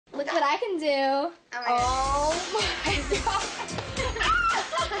Look what I can do. Oh my God.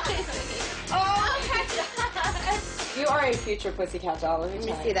 Oh my God. You are a future pussycat doll. Let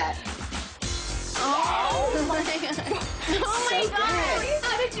me see that. Oh my God. Oh my So God. good.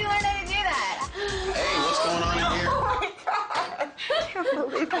 How did you learn how to do that? Hey, what's going on in here? Oh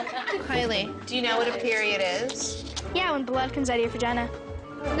my God. Kylie, do you know what a period is? Yeah, when blood comes out of your vagina.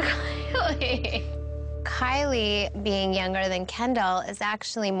 Kylie, being younger than Kendall, is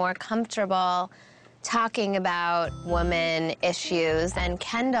actually more comfortable talking about woman issues, and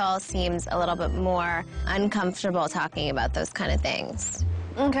Kendall seems a little bit more uncomfortable talking about those kind of things.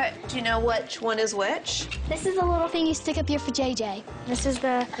 Okay. Do you know which one is which? This is the little thing you stick up here for JJ. This is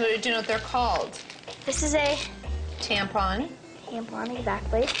the... Do you know what they're called? This is a... Tampon. tampon,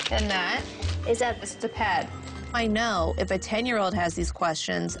 exactly. And that Is a... is the pad. I know if a 10-year-old has these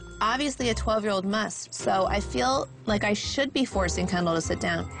questions, obviously a 12-year-old must. So I feel like I should be forcing Kendall to sit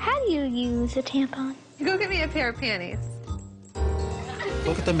down. How do you use a tampon? Go get me a pair of panties.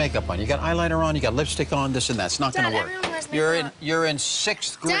 Look at the makeup on. You got eyeliner on, you got lipstick on, this and that. It's not going to work. everyone wears You're makeup. in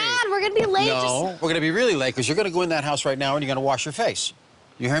 6th grade. Dad, we're gonna be late. No, we're going to be really late because you're going to go in that house right now and you're going to wash your face.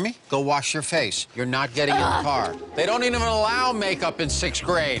 You hear me? Go wash your face. You're not getting in the car. They don't even allow makeup in 6th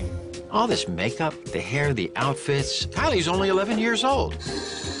grade. All this makeup, the hair, the outfits. Kylie's only 11 years old.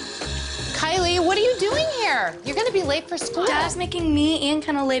 Kylie, what are you doing here? You're gonna be late for school. Dad's making me and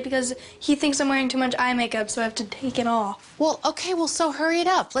kind of late because he thinks I'm wearing too much eye makeup, so I have to take it off. Well, okay, so hurry it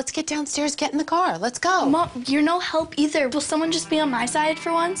up. Let's get downstairs, get in the car. Let's go. Mom, you're no help either. Will someone just be on my side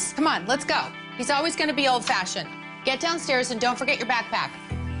for once? Come on, let's go. He's always gonna be old-fashioned. Get downstairs and don't forget your backpack.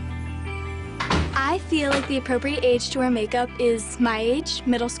 I feel like the appropriate age to wear makeup is my age,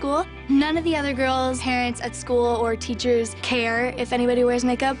 middle school. None of the other girls' parents at school or teachers care if anybody wears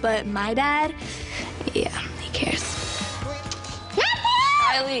makeup, but my dad, yeah, he cares.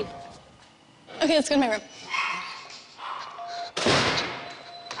 Kylie. Okay, let's go to my room.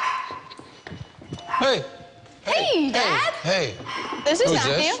 Hey. Hey, Dad. Hey. This is Who's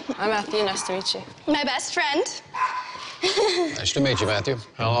Matthew. this? I'm Matthew. Nice to meet you. My best friend. Nice to meet you, Matthew.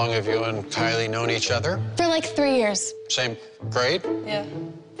 How long have you and Kylie known each other? For like 3 years. Same grade? Yeah.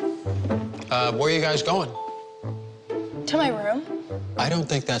 Where are you guys going? To my room. I don't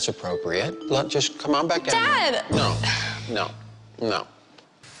think that's appropriate. Just come on back down. Dad! No.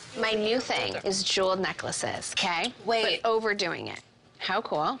 My new thing is jeweled necklaces, okay? Wait. But overdoing it. How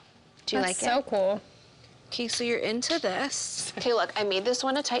cool? Do you like it? so cool. Okay, so you're into this. Okay, look, I made this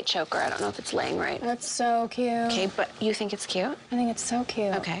one a tight choker. I don't know if it's laying right. That's so cute. Okay, but you think it's cute? I think it's so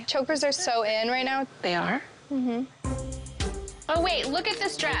cute. Okay. Chokers are so in right now. They are? Mm-hmm. Oh, wait, look at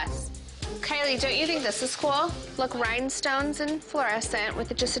this dress. Kylie, don't you think this is cool? Look, rhinestones and fluorescent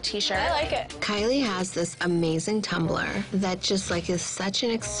with just a t-shirt. I like it. Kylie has this amazing Tumblr that just like is such an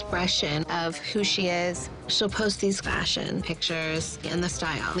expression of who she is. She'll post these fashion pictures and the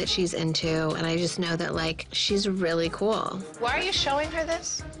style that she's into, and I just know that like she's really cool. Why are you showing her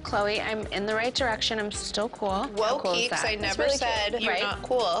this? Chloe, I'm in the right direction. I'm still cool. How Whoa, cool is Keeks, that? I never really said cool, you're right? not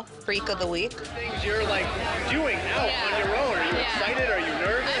cool. Freak of the week. Things you're like doing out on your own. Are you excited? Are you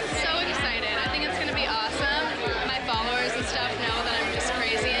nervous? I'm so excited. I think it's gonna be awesome. My followers and stuff know that I'm just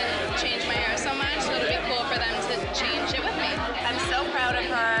crazy and change my hair so much, so it'll be cool for them to change it with me. I'm so proud of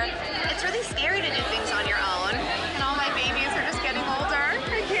her. It's really scary to do things on your own. And all my babies are just getting older.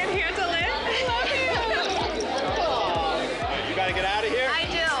 I can't handle it. I love you. You gotta get out of here. I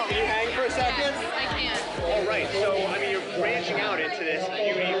do. Can you hang for a second? I can't. All right. So I mean, you're branching out into this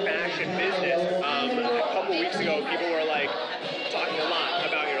beauty fashion business. A couple weeks ago, people were like talking a lot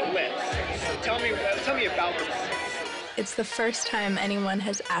about your lips. Tell me about them. It's the first time anyone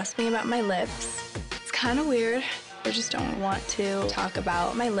has asked me about my lips. It's kind of weird. I just don't want to talk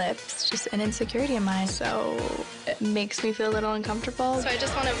about my lips. It's just an insecurity of mine, so it makes me feel a little uncomfortable. So I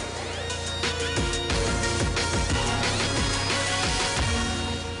just want to...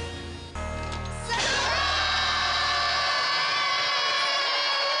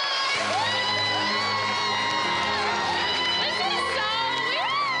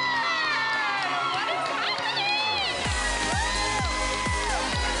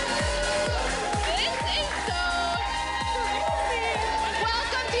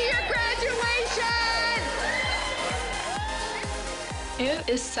 It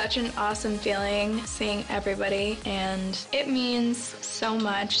is such an awesome feeling seeing everybody, and it means so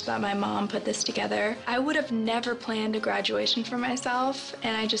much that my mom put this together. I would have never planned a graduation for myself,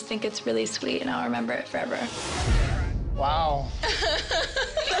 and I just think it's really sweet, and I'll remember it forever. Wow.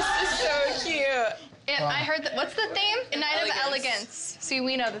 This is so cute. I heard that. What's the theme? A Night of Elegance. See,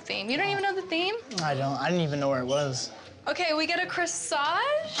 we know the theme. You don't even know the theme? I didn't even know where it was. Okay, we get a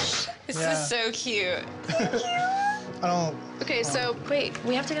corsage. This Yeah. is so cute. I don't. Okay, so wait,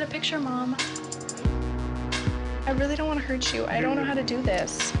 we have to get a picture, Mom. I really don't want to hurt you. I don't know how to do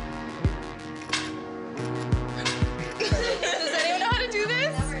this. Does anyone know how to do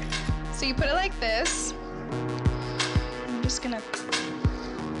this? So you put it like this. I'm just gonna,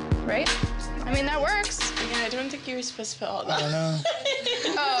 right? I mean, that works. Yeah, I don't think you were supposed to put all I that. don't know.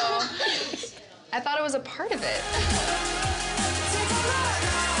 Oh, I thought it was a part of it.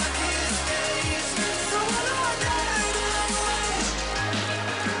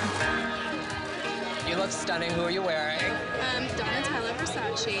 You look stunning. Who are you wearing? Donatella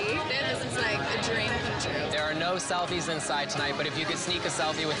Versace. This is like a dream come true. There are no selfies inside tonight, but if you could sneak a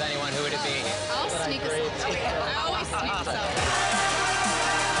selfie with anyone, who would it be? I'll sneak a selfie. I always sneak a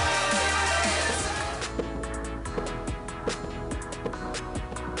selfie.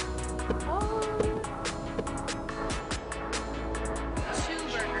 Two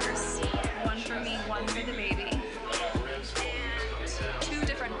burgers. One for me, one for the baby. Two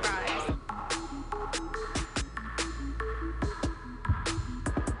different fries.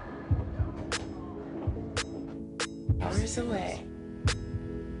 Hours away.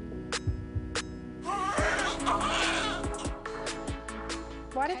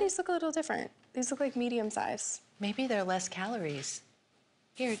 Why do these look a little different? These look like medium size. Maybe they're less calories.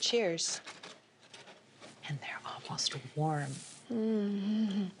 Here, cheers. And they're almost warm.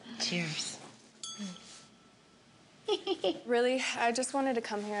 Cheers. Really, I just wanted to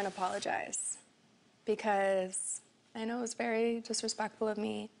come here and apologize because I know it was very disrespectful of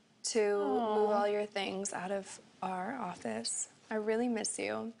me to move all your things out of our office. I really miss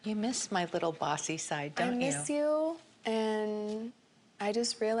you. You miss my little bossy side, I don't you? miss you, and I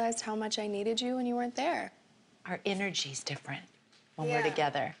just realized how much I needed you when you weren't there. Our energy's different when Yeah. we're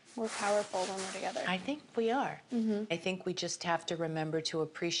together. We're powerful when we're together. I think we are. I think we just have to remember to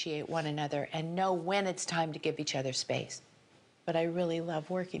appreciate one another and know when it's time to give each other space. But I really love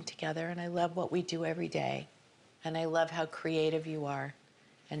working together, and I love what we do every day. And I love how creative you are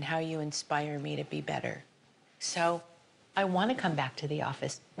and how you inspire me to be better. So I want to come back to the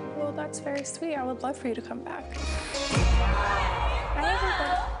office. Well, that's very sweet. I would love for you to come back.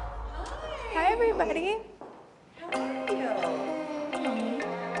 Hi, everybody. Hi, everybody.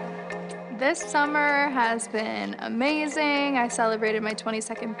 This summer has been amazing. I celebrated my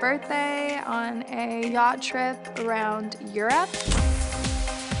 22nd birthday on a yacht trip around Europe.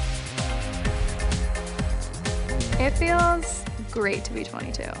 It feels great to be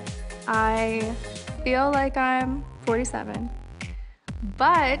 22. I feel like I'm 47,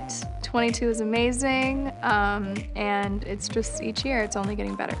 but 22 is amazing, and it's just each year, it's only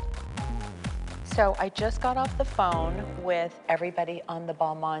getting better. So I just got off the phone with everybody on the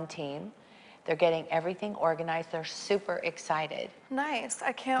Balmain team. They're getting everything organized. They're super excited. Nice,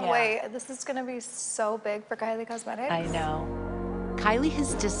 I can't Yeah. wait. This is gonna be so big for Kylie Cosmetics. I know. Kylie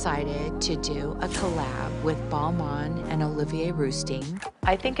has decided to do a collab with Balmain and Olivier Rousteing.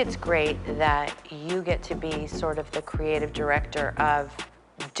 I think it's great that you get to be sort of the creative director of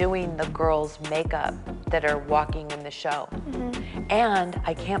doing the girls' makeup that are walking in the show. And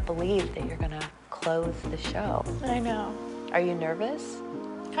I can't believe that you're gonna close the show. I know. Are you nervous?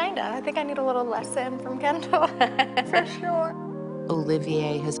 Kinda. I think I need a little lesson from Kendall, for sure.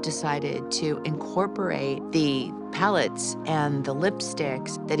 Olivier has decided to incorporate the palettes and the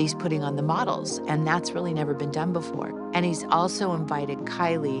lipsticks that he's putting on the models, and that's really never been done before. And he's also invited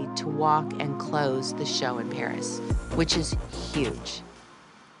Kylie to walk and close the show in Paris, which is huge.